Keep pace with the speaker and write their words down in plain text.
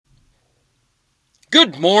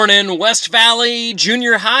Good morning, West Valley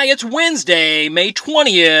Junior High. It's Wednesday, May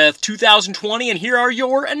 20th, 2020, and here are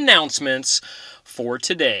your announcements for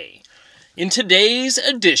today. In today's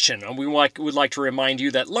edition, we would like to remind you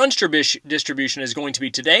that lunch distribution is going to be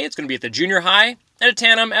today. It's going to be at the junior high, at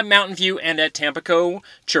Tanum, at Mountain View, and at Tampico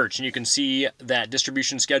Church. And you can see that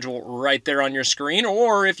distribution schedule right there on your screen.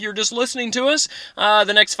 Or if you're just listening to us,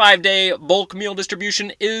 the next 5-day bulk meal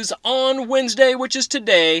distribution is on Wednesday, which is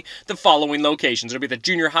today, the following locations. It'll be at the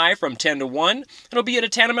junior high from 10 to 1. It'll be at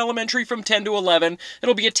Tanum Elementary from 10 to 11.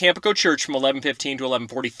 It'll be at Tampico Church from 11:15 to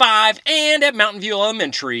 11:45. And at Mountain View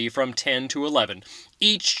Elementary from 10 to 11.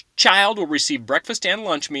 Each child will receive breakfast and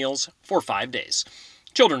lunch meals for 5 days.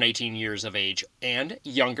 Children 18 years of age and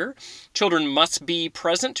younger. Children must be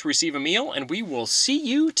present to receive a meal, and we will see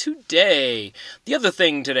you today. The other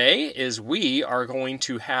thing today is we are going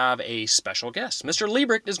to have a special guest. Mr.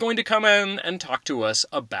 Liebricht is going to come in and talk to us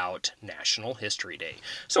about National History Day.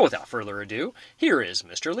 So without further ado, here is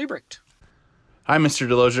Mr. Liebricht. Hi, Mr.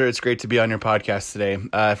 Delozier. It's great to be on your podcast today. For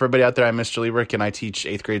everybody out there, I'm Mr. Liebricht, and I teach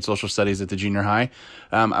 8th grade social studies at the junior high.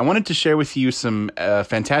 I wanted to share with you some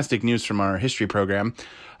fantastic news from our history program.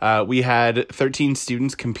 We had 13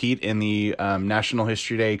 students compete in the National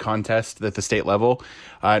History Day contest at the state level.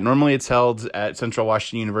 Normally it's held at Central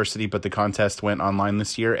Washington University, but the contest went online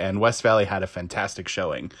this year, and West Valley had a fantastic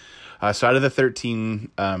showing. So out of the 13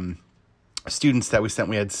 students that we sent,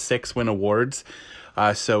 we had 6 win awards.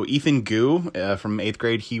 So Ethan Gu from 8th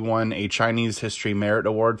grade, he won a Chinese History Merit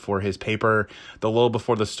Award for his paper, The Lull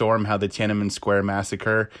Before the Storm, How the Tiananmen Square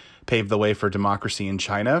Massacre Paved the Way for Democracy in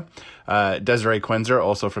China. Desiree Quenzer,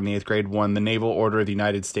 also from the 8th grade, won the Naval Order of the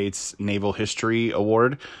United States Naval History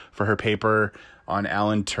Award for her paper on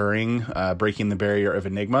Alan Turing, Breaking the Barrier of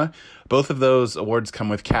Enigma. Both of those awards come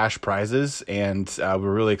with cash prizes, and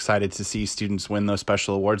we're really excited to see students win those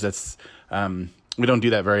special awards. We don't do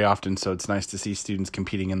that very often, so it's nice to see students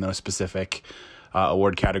competing in those specific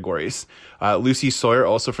award categories. Lucy Sawyer,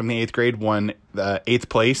 also from the 8th grade, won 8th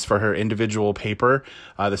place for her individual paper,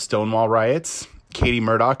 The Stonewall Riots. Katie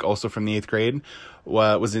Murdoch, also from the 8th grade,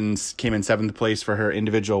 came in 7th place for her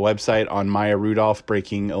individual website on Maya Rudolph,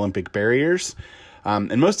 Breaking Olympic Barriers.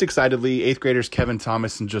 And most excitedly, 8th graders Kevin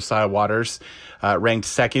Thomas and Josiah Waters ranked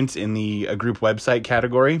 2nd in the group website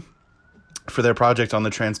category for their project on the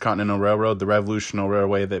Transcontinental Railroad, the revolutionary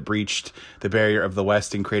railway that breached the barrier of the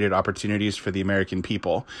West and created opportunities for the American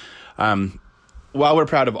people. While we're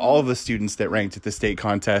proud of all of the students that ranked at the state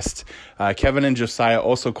contest, Kevin and Josiah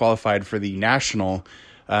also qualified for the national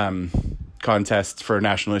contest for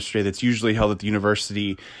National History that's usually held at the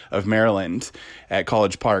University of Maryland at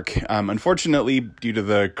College Park. Unfortunately, due to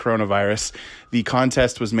the coronavirus, the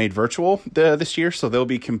contest was made virtual this year, so they'll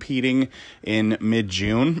be competing in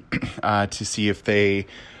mid-June to see if they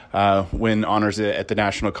win honors at the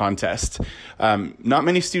national contest. Not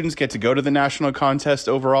many students get to go to the national contest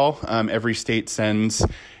overall. Every state sends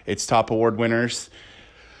its top award winners.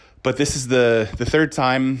 But this is the third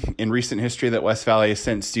time in recent history that West Valley has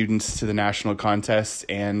sent students to the national contest,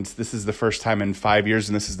 and this is the first time in 5 years,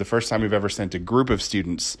 and this is the first time we've ever sent a group of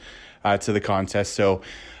students to the contest. So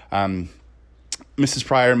Mrs.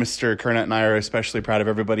 Pryor, Mr. Kernett, and I are especially proud of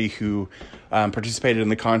everybody who participated in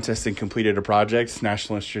the contest and completed a project.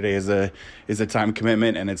 National History Day is a time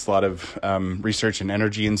commitment, and it's a lot of research and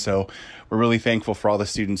energy, and so we're really thankful for all the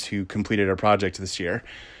students who completed a project this year.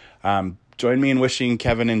 Join me in wishing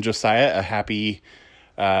Kevin and Josiah a happy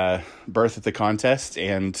birth at the contest,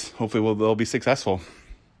 and hopefully they'll be successful.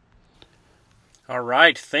 All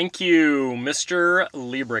right. Thank you, Mr.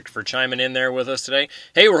 Liebricht, for chiming in there with us today.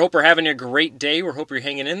 Hey, we hope you're having a great day. We hope you're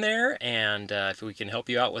hanging in there. And if we can help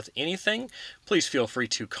you out with anything, please feel free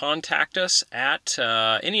to contact us at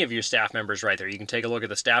any of your staff members right there. You can take a look at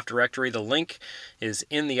the staff directory. The link is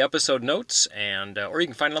in the episode notes, and or you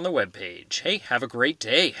can find it on the webpage. Hey, have a great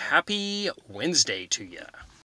day. Happy Wednesday to you.